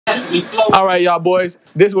All right, y'all boys.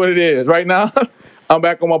 This is what it is. Right now, I'm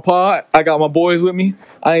back on my pod. I got my boys with me.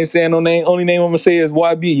 I ain't saying no name. Only name I'm going to say is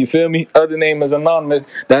YB. You feel me? Other name is Anonymous.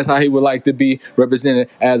 That's how he would like to be represented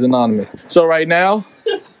as Anonymous. So right now,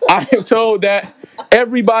 I am told that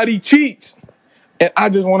everybody cheats. And I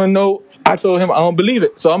just want to know. I told him I don't believe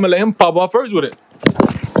it. So I'm going to let him pop off first with it.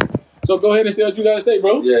 So go ahead and say what you got to say,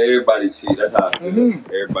 bro. Yeah, everybody cheat. That's how I feel.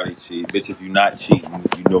 Everybody cheat. Bitch, if you're not cheating,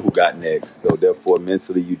 you know who got next. So therefore,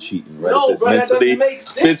 mentally, you cheating. Right? No, bro, mentally, that doesn't make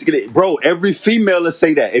sense. physically. Bro, every female will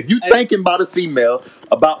say that. If you thinking about a female,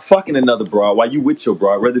 about fucking another broad, while you with your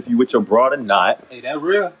broad, whether if you with your broad or not. Hey, that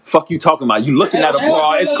real. Fuck you talking about? You looking at a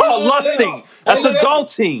broad. It's called lusting. That's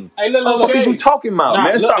adulting. What the fuck is you talking about,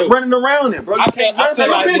 man? Stop running around it, bro. You can't run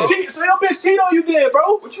around it. Say your bitch cheat on you then,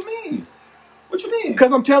 bro. What you mean? What you mean?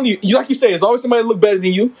 Because I'm telling you, like you say, there's always somebody look better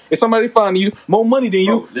than you. It's somebody finding you more money than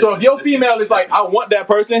you. Bro, so if your female is like, I want that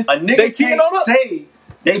person, a nigga they cheating on her. Say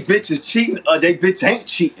they bitch is cheating or they bitch ain't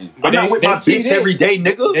cheating. I'm not with my bitch every day,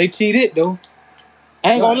 nigga. They cheated though.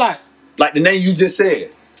 I ain't gonna lie. Like the name you just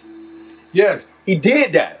said. Yes, he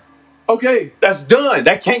did that. Okay, that's done.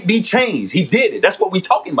 That can't be changed. He did it. That's what we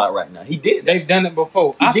talking about right now. He did it. They've done it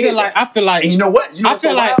before. I feel like. And you know what? You know I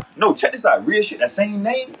feel like. No, check this out. Real shit. That same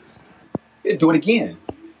name. He'll do it again.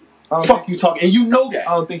 Fuck you talking, and you know that.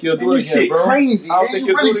 I don't think he'll do it again, bro. Crazy. I don't think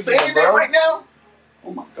he'll really do it again, saying bro. that right now.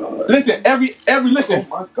 Oh my god. Listen, every listen.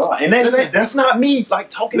 Oh my god. And that's not me like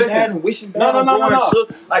talking bad and wishing bad. No.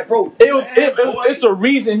 Like, bro, it's a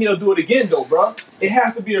reason he'll do it again, though, bro. It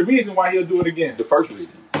has to be a reason why he'll do it again. The first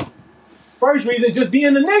reason. First reason, just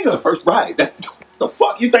being a nigga. First, right? The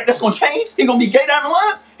fuck you think that's gonna change? He gonna be gay down the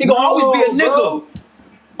line? He gonna always be a nigga. Bro.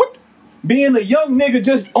 What? Being a young nigga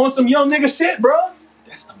just on some young nigga shit, bro.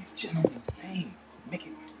 That's some gentleman's thing. Make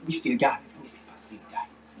it. We still got it. Let me see if I still got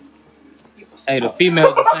it. Hey, the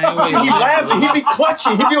females the same way. He laughing. He be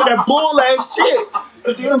clutching. He be on that bull ass shit.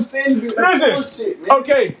 You see what I'm saying? He be on that bullshit, man.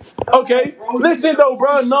 Okay. Listen though,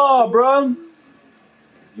 bro. Nah, bro.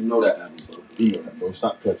 You know that, bro. You know that, bro.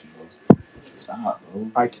 Stop clutching, bro. Stop,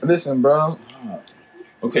 bro. Listen, bro. Stop.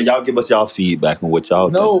 Okay, y'all give us y'all feedback on what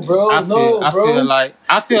y'all think. Bro.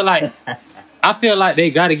 I feel like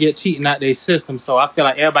they got to get cheating out their system, so I feel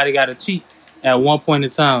like everybody got to cheat at one point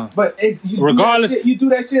in time. But regardless, you do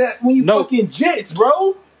that shit when you fucking jits,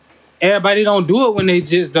 bro. Everybody don't do it when they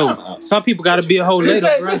jits though. Some people got to be a whole later,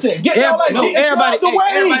 bro. Listen, get all that jit out the way.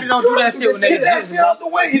 Everybody don't do that shit when they jits. Get that shit out the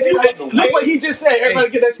way. Look what he just said. Everybody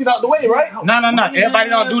get that shit out the way, right? No. Everybody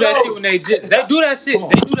don't do that shit when they jits. They do that shit.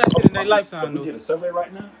 They do that shit in their lifetime. We did a survey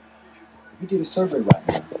right now. If we did a survey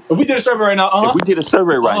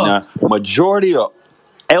right now, majority of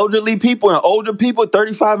elderly people and older people,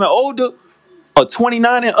 35 and older, or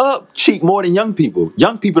 29 and up, cheat more than young people.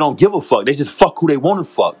 Young people don't give a fuck. They just fuck who they want to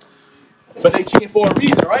fuck. But they cheating for a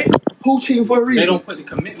reason, right? Who cheating for a reason? They don't put the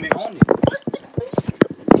commitment on it.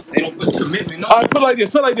 They don't put the commitment on it. Put it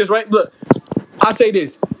like this, right? Look, I say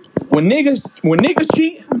this. When niggas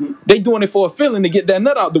cheat, they doing it for a feeling to get that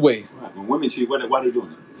nut out the way. Right. When women cheat, why they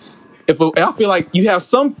doing it? I feel like you have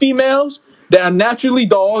some females that are naturally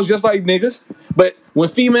dogs, just like niggas. But when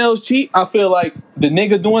females cheat, I feel like the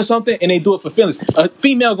nigga doing something and they do it for feelings. A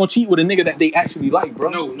female gonna cheat with a nigga that they actually like, bro.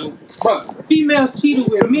 No. Bro, females cheated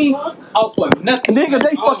with me off of nothing. Nigga,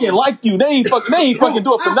 they fucking like you. They ain't fucking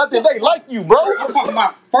do it for nothing. They like you, bro. I'm talking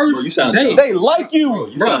about first day. They like you. Bro,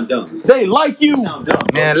 you sound dumb. They like you. You sound dumb.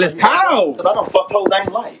 Man, listen. How? Because I don't fuck hoes I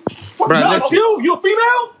ain't like. Bro, you a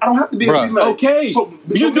female? I don't have to be a female. Okay. So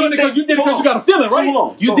you doing it because you got a feeling,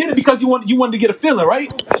 right? You did it because you wanted to get a feeling, right?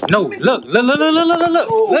 No, look.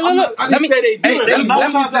 I didn't say they do it.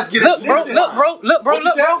 Look, bro.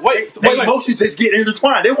 Wait. Emotions just get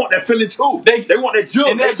intertwined. They want that feeling too. They want that jump.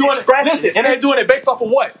 And they're doing it. And they're doing it based off of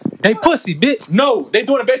what? They pussy, bitch. No, they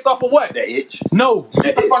doing it based off of what? That itch. No,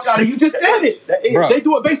 get the fuck out of here. You just said it. They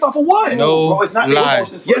do it based off of what? No, bro, it's not the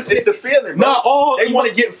emotions. Yes, it's the feeling. Bro. Not all. They want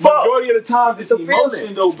to get fucked. Majority of the times, it's a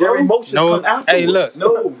emotion, though, bro. Their emotions come afterwards. Hey, look.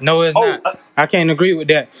 No, it's not. I can't agree with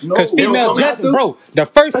that. Because female just, bro, the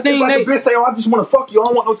first that's thing just like the bitch say, I just want to fuck you. I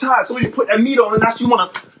don't want no ties. So you put that meat on and now she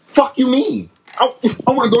want to fuck you mean. I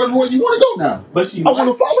want to go everywhere you want to go now. But I want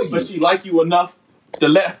to follow you. But she like you enough to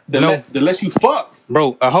let you fuck.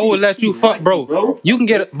 Bro, a hoe will let you fuck, bro. You can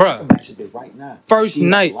get it, bro. First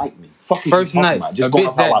night, a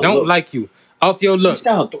bitch that don't like you. Off your look. You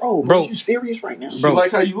sound bro. You serious right now? Bro,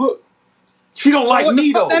 like how you look. She don't like what me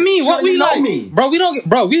the fuck though. that mean? She What don't we even know like? me. Bro, we don't.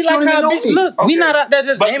 Bro, we like don't how even a know bitch me. look. We not out there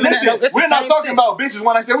just But aiming at listen, no. It's we're the not same talking shit. about bitches.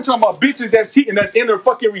 When I say we're talking about bitches that's cheating, that's in their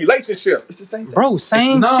fucking relationship. It's the same thing. Bro,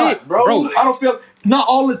 same Not, shit, bro. I don't feel not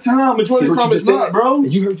all the time. Majority of the time, it's not, bro.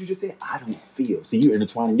 You heard you just say, I don't feel. See, you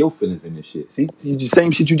intertwining your feelings in this shit. See, you just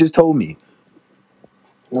same shit you just told me.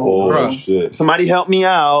 No, bro. Shit. Somebody help me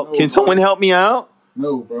out. No, Can someone help me out?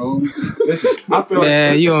 No, bro. Listen, I feel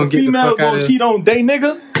Man, like you don't get the females fuck out gonna of cheat on they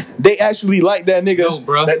nigga. They actually like that nigga. No,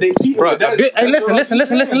 bro. That they cheat. Bro, That- hey, that's what I'm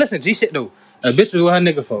saying. listen. G shit though. A bitch was with her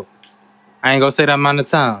nigga for. I ain't gonna say that amount of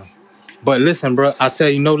time. But listen, bro, I tell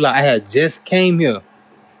you no lie. I had just came here.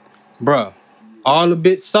 Bro, all the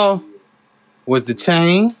bitch saw was the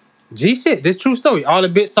chain. G shit, this true story. All the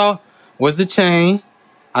bitch saw was the chain.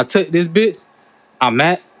 I took this bitch. I'm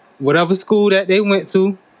at whatever school that they went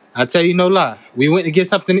to. I tell you no lie. We went to get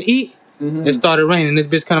something to eat. It started raining. This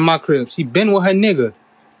bitch come to my crib. She been with her nigga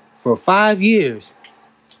for 5 years.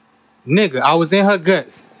 Nigga, I was in her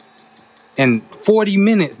guts. In 40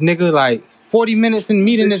 minutes, nigga, like 40 minutes in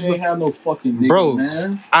meeting Bitch this ain't have no fucking nigga, bro.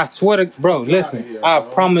 man. I swear to bro, listen, here, I bro.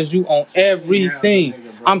 promise you on everything. nigga,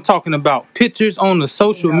 bro. I'm talking about pictures on the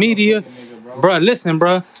social media. Bro, listen,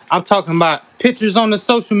 bro. I'm talking about pictures on the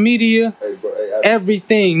social media. Hey, bro,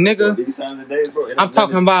 Everything, nigga. These times of days, bro, I'm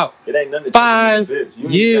talking about it ain't nothing to 5 take a nigga, bitch. You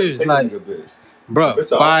ain't years, gotta like, take a nigga, bitch. bro,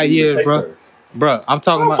 Bitch, I'll 5 even years, take bro. her. Bro, I'm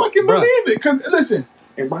talking I about, fucking bro. believe it. Cause listen,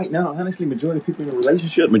 And right now, honestly, majority of people in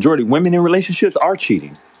relationships, majority of women in relationships are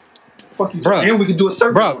cheating. Fuck you, Bruh. and we can do a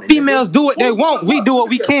survey on Bro, it. females do what they want. We do what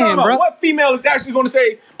we can, Time out. bro. What female is actually going to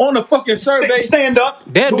say on the fucking survey? Stand up.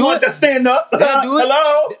 They'll the do ones it. that stand up. They'll do it.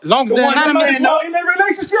 Hello. Long as The they're ones that anonymous. stand up. in their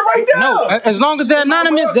relationship right now. No, as long as they're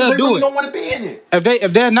anonymous, They they'll do really it. don't want to be in it. If they're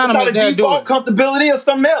It's anonymous, not a they'll do default it. comfortability or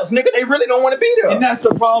something else, nigga. They really don't want to be there. And that's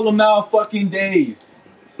the problem now, fucking days.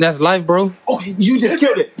 That's life, bro. Oh, you just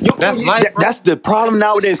killed it. That's life, bro. That's the problem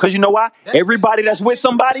nowadays. Because you know why? Everybody that's with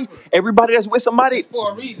somebody,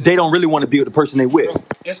 For a reason. they don't really want to be with the person they with.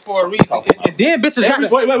 It's for a reason. And then bitches got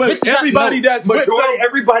Wait. bitches got- Everybody no. that's with Majority, some,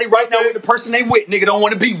 everybody right now with the person they with, nigga, don't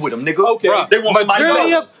want to be with them, nigga. Okay. They want somebody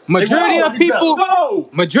Majority better. of majority They of want somebody people better. No.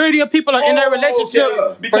 majority of people are in their Oh, relationships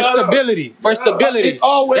okay. for Because- stability. For stability. It's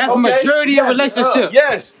always That's okay. majority of Yes, relationships.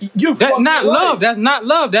 Yes, you. That's fucking not right. love. That's not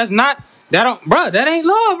love. That don't, bro. That ain't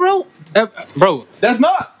love, bro. Bro. That's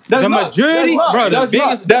not. That's The not. majority, That's not. bro. The That's biggest.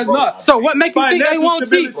 not. That's not. So what make you think they Financial won't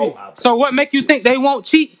cheat? stability. So what make you think they won't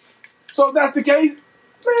cheat? So if that's the case,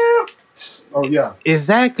 man. Oh yeah.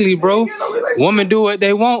 Exactly, bro. Ain't no relationship. Women do what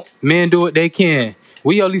they want. Men do what they can.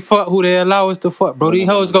 We only fuck who they allow us to fuck, bro. These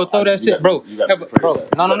hoes go throw that shit, bro. Bro,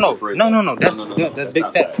 no. That's big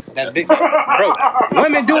facts. That's big facts, bro.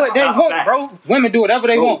 Women do what they want, bro. Women do whatever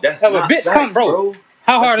they Bro, want. that's If a not bitch facts, come, bro.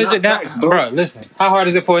 How hard That's is it not down, facts, bro. bro? Listen, how hard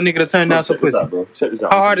is it for a nigga to turn down some Check this pussy? out, bro. Check this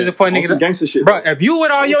out. How hard is it for a nigga some to, gangster shit, bro? If you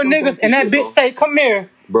with all your some niggas gangster and that shit, bitch bro. say, "Come here,"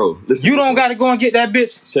 Bro, listen. you don't gotta go and get that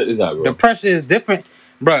bitch. Check this out, bro. The pressure is different.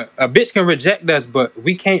 Bruh, a bitch can reject us, but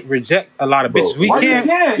we can't reject a lot of Bro, bitches. We why you can.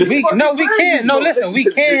 can't? We, Listen, no, we crazy, can. No, bro. listen, we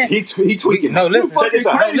to- can. He tweaking. No, listen. Check this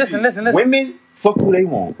out. fucking No, listen. Women fuck who they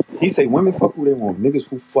want. He say women fuck who they want. Niggas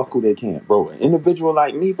who fuck who they can, bro. An individual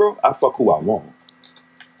like me, bro, I fuck who I want.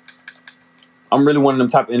 I'm really one of them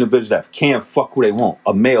type of individuals that can fuck who they want.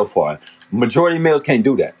 A male for it. Majority of males can't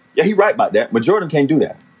do that. Yeah, he right about that. Majority of them can't do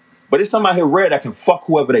that. But it's somebody here rare that can fuck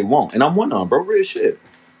whoever they want. And I'm one of them, bro. Real shit.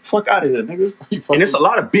 Fuck out of here, nigga. And it's a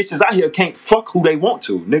lot of bitches out here can't fuck who they want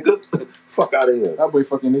to, nigga. Fuck out of here. That boy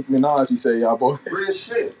fucking Nicki Minaj, he say, y'all boy. Real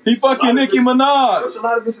shit. He fucking Nicki Minaj. There's a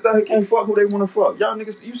lot of bitches out here can't fuck who they want to fuck. Y'all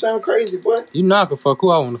niggas, you sound crazy, boy. You know I can fuck who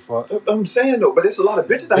I want to fuck. I'm saying though, but it's a lot of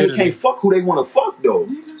bitches out here can't fuck who they want to fuck though.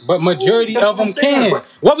 But majority That's of what them I'm saying, can. bro.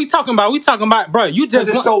 What we talking about? We talking about, bro, you Because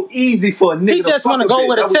just it's want, so easy for a nigga he just want to go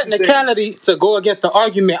with a technicality to go against the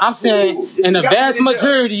argument. I'm saying Ooh, in you the gotta vast get it there.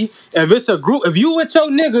 majority, if it's a group, if you with your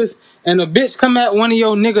niggas and a bitch come at one of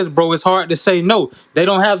your niggas, bro, it's hard to say no. They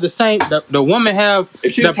don't have the same, the woman have,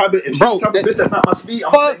 If she the type of, bitch that's not my speed,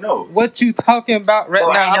 I'm gonna say no. What you talking about right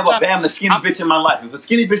Bro, now? I ain't I'm never trying- bammed a skinny bitch in my life. If a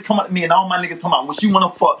skinny bitch come up to me and all my niggas talking about what you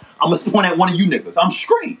want to fuck, I'm gonna point at one of you niggas. I'm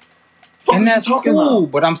straight. Fuck And what you that's talking cool,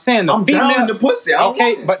 about? but I'm saying the I'm female, down in the pussy. I don't okay,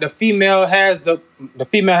 want it. but the female has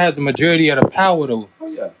the majority of the power though. Oh,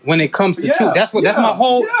 yeah. When it comes to Yeah, truth, that's yeah, my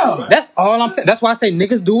whole. yeah. That's all I'm saying. That's why I say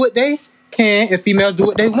niggas do what they can and females do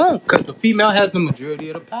what they want, because the female has the majority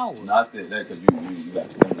of the power. No, I said that because you got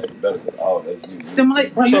to stimulate it better because all that's you.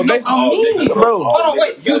 Stimulate, bro. So You know basically, I mean, bro. Hold on,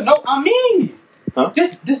 wait. You know I mean. Huh?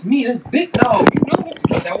 This me, this big dog. You know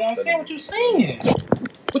that's what I'm saying. What you saying?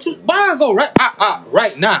 Why I go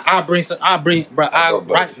right now? I bring, bro. Bro,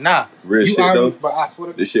 Right now. real You shit, already, though. bro. I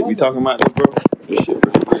swear to This shit we God. talking about, though, bro. This shit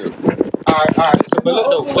really real. Alright. So, but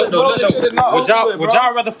look though. This shit is not Would y'all over with, would bro.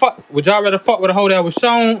 y'all rather fuck? Would y'all rather fuck with a hoe that was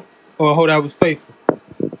shown or a hoe that was faithful?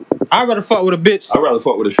 I'd rather fuck with a bitch. I'd rather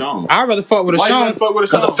fuck with a Sean. I'd rather fuck with a Why you shown. wanna fuck with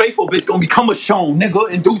a Cause the Sean? faithful bitch gonna become a Sean, nigga,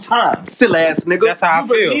 in due time. Still ass nigga. That's how I You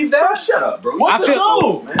feel. believe Bro, that? shut up, bro. What's I a feel-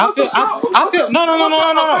 Sean? I feel. No.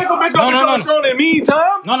 A faithful bitch gonna become a Sean in the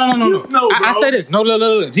meantime? No. No, I bro. say this. No,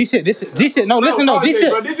 look. G shit. G shit. No, listen. No, G okay, shit.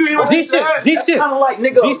 bro. Did you hear what G he shit. said? G That's shit. kind of like,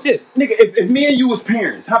 nigga. G shit. Nigga, if me and you was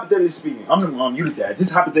parents, hypothetically speaking, I'm the mom, you the dad,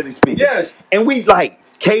 just hypothetically speaking. Yes. And we like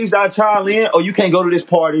caged our child in, or you can't go to this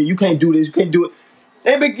party, you can't do this, you can't do it.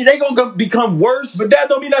 They gonna become worse. But that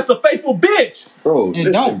don't mean that's a faithful bitch. Bro, And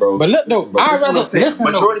listen, don't. bro. But look, though, Listen, bro. I'd This is what rather- I'm saying. listen,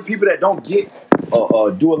 though. Majority of people that don't get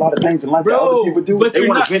do a lot of things in life that other people do, but they you're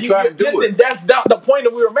want not. to venture out and do Listen, it. that's not the point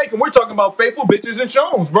that we were making. We're talking about faithful bitches and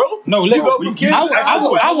Shones, bro. No, You listen. go from kids I to would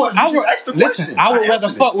ask the listen. question. I would I rather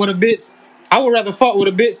answered fuck with a bitch. I would rather fuck with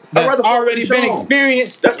a bitch I'd rather that's fuck with already a been Sean.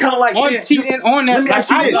 experienced. That's kind of like on saying, cheating on that. Let me Like,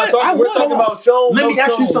 ask you I this. would- We're talking about Shones. Let me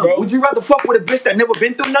ask you something. bro. Would you rather fuck with a bitch that never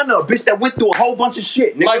been through nothing, or a bitch that went through a whole bunch of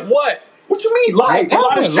shit, nigga? Like what? What you mean, life? A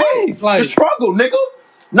lot of Life, shit. like- The struggle, nigga.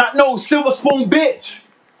 Not no silver spoon bitch.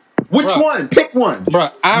 Which Bruh. one? Pick one.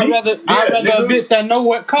 Bruh, I'd Me? rather Yeah, a nigga. bitch that know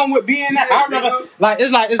what come with being that. Yeah, I'd rather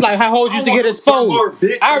nigga. it's like how hoes used to get I exposed. want a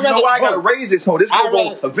bitch. I'd You know why I gotta bro, raise this hoe. This I'd hoe gonna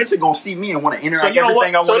rather- eventually gonna see me and want to interact So you know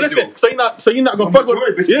everything what? I So want to listen. do. So you're not gonna I'm fuck with.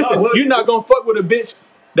 majority bitches Listen, love you're not bitches. gonna fuck with a bitch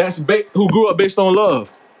that's who grew up based on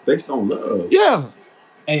love. Based on love. Yeah.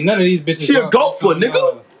 ain't none of these bitches. She a grow up gopher, based on nigga.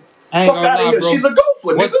 love. I ain't Fuck gonna outta lie, here. bro. She's a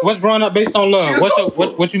gopher, nigga. What's growing up based on love? She a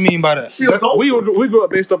gopher. What you mean by that? She a gopher. We grew up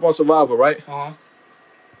based up on survival, right? Uh-huh.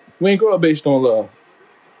 We ain't grew up based on love.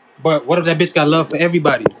 But what if that bitch got love for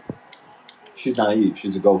everybody? She's naive.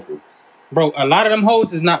 She's a gopher. Bro, a lot of them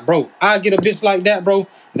hoes is not broke. I get a bitch like that, bro.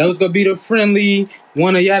 Those gonna be the friendly,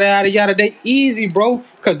 wanna yada. They easy, bro.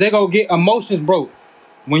 Cause they gonna get emotions, bro.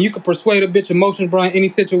 When you can persuade a bitch emotions, bro, in any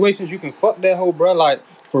situations, you can fuck that hoe, bro. Like,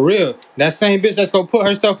 for real. That same bitch that's gonna put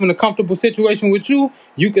herself in a comfortable situation with you,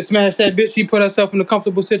 you can smash that bitch. She put herself in a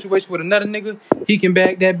comfortable situation with another nigga. He can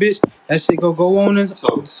bag that bitch. That shit go on and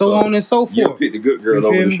so on and so You forth. pick the good girl You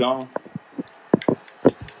over feel the me? Sean.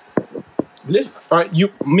 Listen, all right,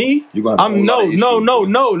 me. You gonna have a I'm whole lot of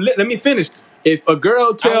no. issues. Let me finish. If a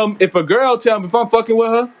girl tell me if I'm fucking with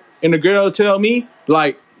her, and the girl tell me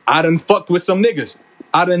like I done fucked with some niggas,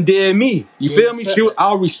 I done did me. You feel me? respect Shoot, that.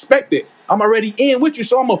 I'll respect it. I'm already in with you,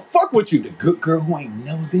 so I'm gonna fuck with you. Good girl who ain't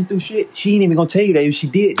never been through shit. She ain't even gonna tell you that if she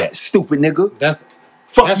did that. Stupid nigga. That's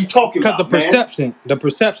Fuck you talking about, the perception. The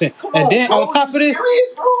perception. Come And on, then bro. on top of You this,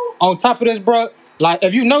 serious, bro? like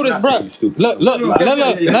if you notice, Not bro, saying you stupid. look,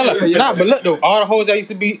 nah, but look though, all the hoes that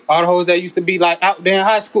used to be like out there in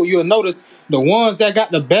high school, you'll notice the ones that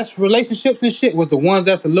got the best relationships and shit was the ones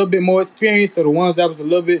that's a little bit more experienced, or the ones that was a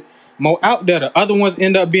little bit more out there. The other ones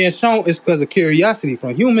end up being shown is because of curiosity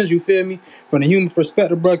from humans. You feel me? From the human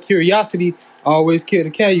perspective, bro, curiosity always kill the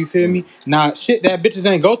cat. You feel me? Now, shit that bitches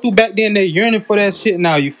ain't go through back then, they yearning for that shit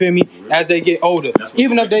now. You feel me? As they get older,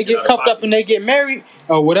 even if they get cuffed up and they get married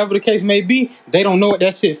or whatever the case may be, they don't know what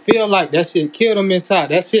that shit feel like. That shit kill them inside.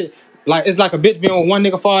 That shit. Like, it's like a bitch being with one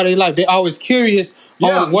nigga for all their life. They always curious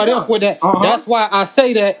on what if with that. That's why I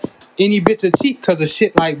say that any bitch a cheat because of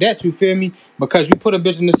shit like that, you feel me? Because you put a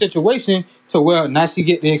bitch in a situation to where now she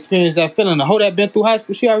get the experience, that feeling. The hoe that been through high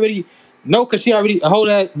school, she already know, because she already, a hoe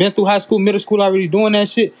that been through high school, middle school, already doing that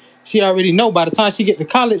shit. She already know by the time she get to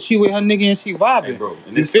college, she with her nigga and she vibing. Hey, bro, and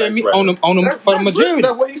you this feel facts me? right On the for the That's majority.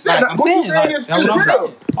 That's what he said. Like, I'm What you saying, saying like, is that's what I'm real.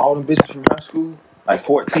 saying. All them bitches from high school, like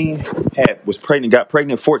 14, got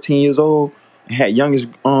pregnant 14 years old, and had at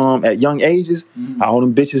young ages. All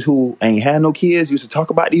them bitches who ain't had no kids used to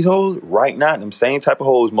talk about these hoes. Right now, them same type of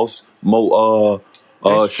hoes, more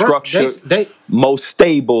structured, most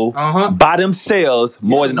stable, by themselves,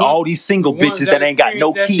 more than all these single bitches that ain't got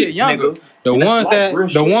no kids, nigga. The And ones that's like real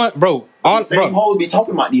shit. bro, all Same bro. hoes be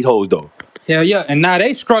talking about these hoes though. Hell yeah, and now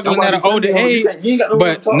they struggling Nobody at an tell older me, oh, age, you ain't got no room to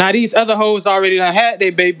but talk. now these other hoes already done had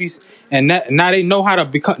their babies, and now they know how to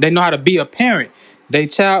become. They know how to be a parent. They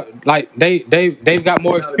child like they've got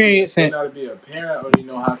more experience, They and know how to be a parent, or they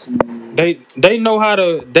know how to. they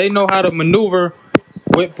know how to maneuver.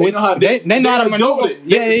 They know how to maneuver.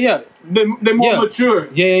 Yeah. They're more mature.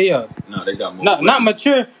 Yeah. No, they got more. Not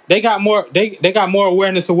mature. They got more. They got more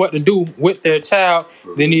awareness of what to do with their child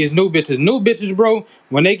than these new bitches. New bitches, bro.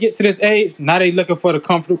 When they get to this age, now they looking for the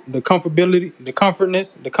comfortability, the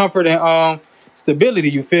comfort and stability.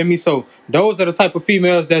 You feel me? So those are the type of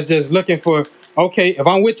females that's just looking for. Okay, if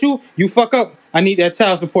I'm with you, you fuck up. I need that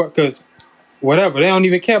child support because whatever. They don't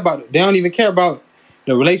even care about it. They don't even care about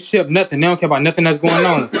the relationship. Nothing. They don't care about nothing that's going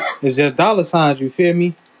on. It's just dollar signs. You feel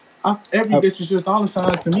me? Every bitch is just dollar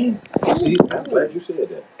signs to me. See, I'm glad you said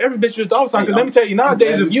that. Every bitch is dollar signs. Hey, Because let me tell you,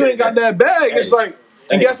 nowadays, I'm if you glad ain't you got said that bag, it's Hey. like.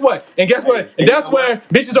 And guess what? And Hey, that's you know where what?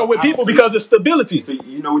 bitches are with people because of stability. So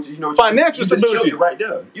you know what Financial you just stability. killed it right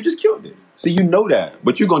there. You just killed it. See, you know that,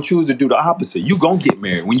 but you're gonna choose to do the opposite. You gonna get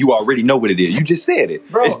married when you already know what it is. You just said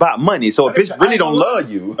it. Bro. It's about money. So a Listen, bitch I really ain't don't gonna lie.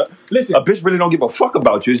 love you. Listen. A bitch really don't give a fuck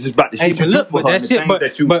about you. It's just about the hey, shit but you look, do for but her that and the shit, things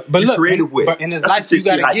that you but you look, creative with. but in this That's life, the you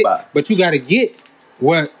shit she gotta hype by. get, but you gotta get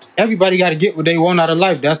what everybody gotta get what they want out of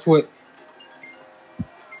life. That's what.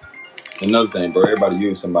 Another thing, bro. Everybody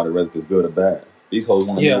use somebody whether it's good or bad. These hoes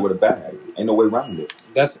want to Yeah. know with a bag. Ain't no way around it.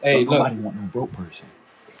 That's hey, look. Nobody want no broke person.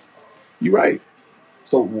 You right.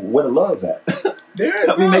 So where the love at? There,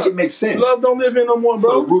 Help me make it make sense. Love don't live here no more, For the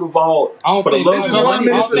bro. root of all, I don't for the think love This is of why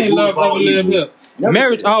money, I it's don't the think root love of all ever lived evil. here. Never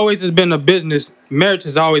Marriage did. always has been a business. Marriage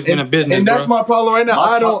has always been a business, And that's bro. my problem right now.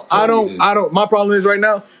 My I pops told me this. My problem is right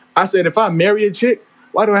now. I said if I marry a chick,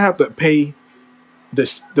 why do I have to pay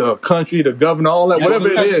the country, the governor, all that, Yeah, whatever it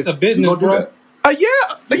Because is? it's a You business, gonna do bro. that?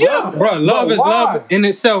 Yeah, Bro, love But is why? love in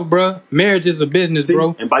itself, bro. Marriage is a business, See,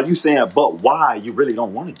 bro. and by you saying "but why," you really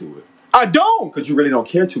don't want to do it I don't. because you really don't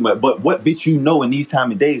care too much. But what bitch you know in these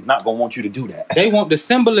time of days not gonna want you to do that? They want the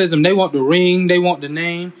symbolism. They want the ring. They want the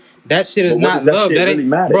name. That shit is But what not does that love. shit That really ain't,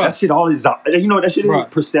 matter? bro. That shit all is, you know, that shit Bruh.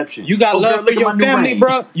 is perception. You got Oh, love girl, for look at your my new family, ring.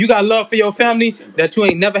 bro. You got love for your family that you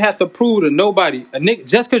ain't never had to prove to nobody. A nigga,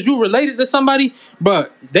 just because you related to somebody,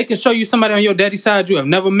 but they can show you somebody on your daddy's side you have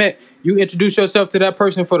never met. You introduce yourself to that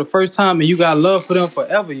person for the first time, and you got love for them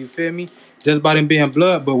forever. You feel me? Just by them being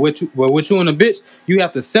blood. But with you and a bitch, you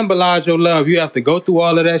have to symbolize your love. You have to go through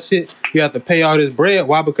all of that shit. You have to pay all this bread.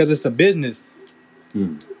 Why? Because it's a business.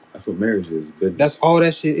 That's what marriage is. Business. That's all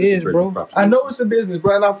that shit It's a is, business bro. proposition. I know it's a business,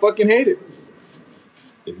 bro, and I fucking hate it.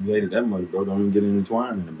 If you hate it that much, bro, don't even get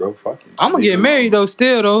intertwined in it, bro. Fuck it. I'm gonna get married though,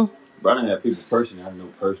 still though. Bro, I done had people personally. I know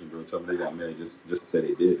person, bro, tell me they got married just to say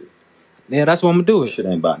they did it. Yeah, that's what I'm gonna do That it. shit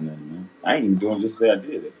ain't about nothing, man. I ain't even doing it just to say I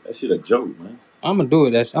did it. That shit a joke, man. I'm gonna do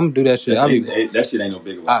it. I'm gonna do that shit. That shit ain't no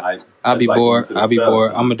big of a hype. I'll be That's like bored. going to the I'll be fella,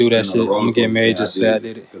 bored. son, I'm gonna do that sitting on shit. the I'm roller gonna get coaster married saying just to say I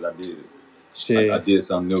did it. Because I did it. Shit. I did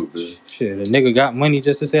something new, bitch. Shit, a nigga got money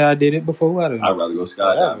just to say I did it before. I don't I'd know. rather go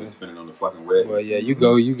skydiving than spending on the fucking red. Well, yeah, you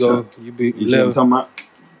go, you You see what I'm live. talking about?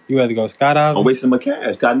 You rather go I'm skydiving? wasting my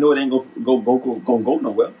cash. Cause I know it ain't gonna go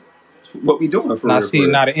nowhere. What we doing for Now, real? see, for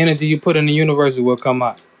real? now the energy you put in the universe will come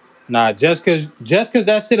out. Nah, just cause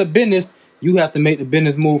that shit a business, you have to make the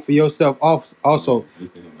business move for yourself. Also,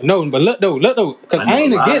 Listen, man. no, but look though, cause I know I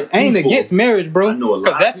ain't a lot against, of I ain't people- against marriage, bro. I know a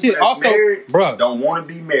lot Cause that of people shit that's also, married, bro. don't want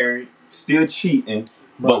to be married, still cheating.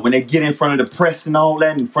 But when they get in front of the press and all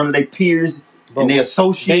that, in front of their peers Bro, and their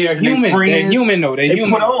associates and human. their friends, They're human though. They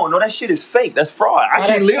human. put on. No, that shit is fake. That's fraud. I Nah, can't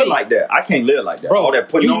that's live fake. like that. I can't live like that. Bro, All that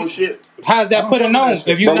putting you- on shit. How's that putting on?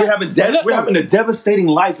 If you But not, we're having but look, we're though, having a devastating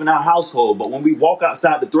life in our household. But when we walk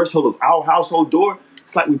outside the threshold of our household door,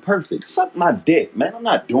 it's like we perfect. Suck my dick, man. I'm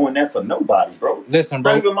not doing that for nobody, bro. Listen,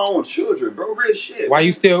 bro. Not even my own children, bro. Real shit. Why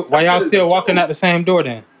y'all shit still is a walking joke. out the same door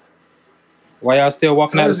then? Why y'all still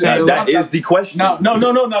walking out the same door? That is the question. No.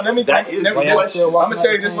 Let me. That is let me the question. I'm gonna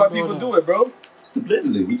tell you this why people do it, bro.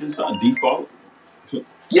 Literally, we just on default.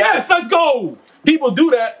 Yes, let's go. People do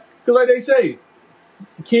that because, like they say,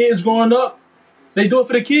 kids growing up, they do it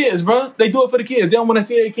for the kids, bro. They do it for the kids. They don't want to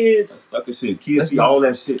see their kids, Sucker shit. Kids That's see not- all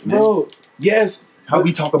that shit, man. bro. Yes, How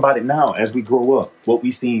we talk about it now as we grow up, what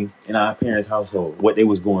we seen in our parents' household, what they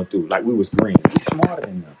was going through, like we was green. We smarter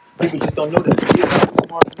than them. People just don't know that. Kids are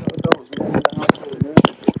smarter than adults. We don't know the household, man.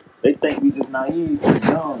 They think we just naive and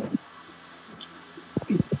young.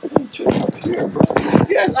 We ain't children up here, bro.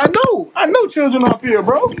 yes, I know. Children up here,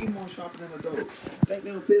 bro. We more sharper than adults. Think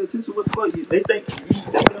they don't pay attention? What the fuck? They think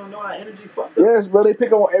they don't know our energy fucked up. Yes, bro. They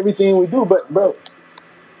pick up on everything we do, but bro,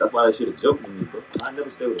 That's why that shit is joking to me, bro. I never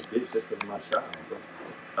stay with a bitch just because of my child, bro.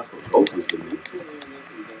 That's what hope is to me.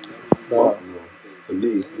 Well, you know, to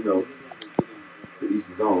me, you know, to each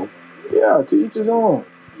his own. yeah, to each his own.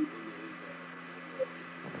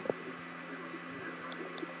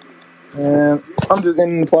 And I'm just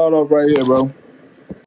ending the part off right here, bro.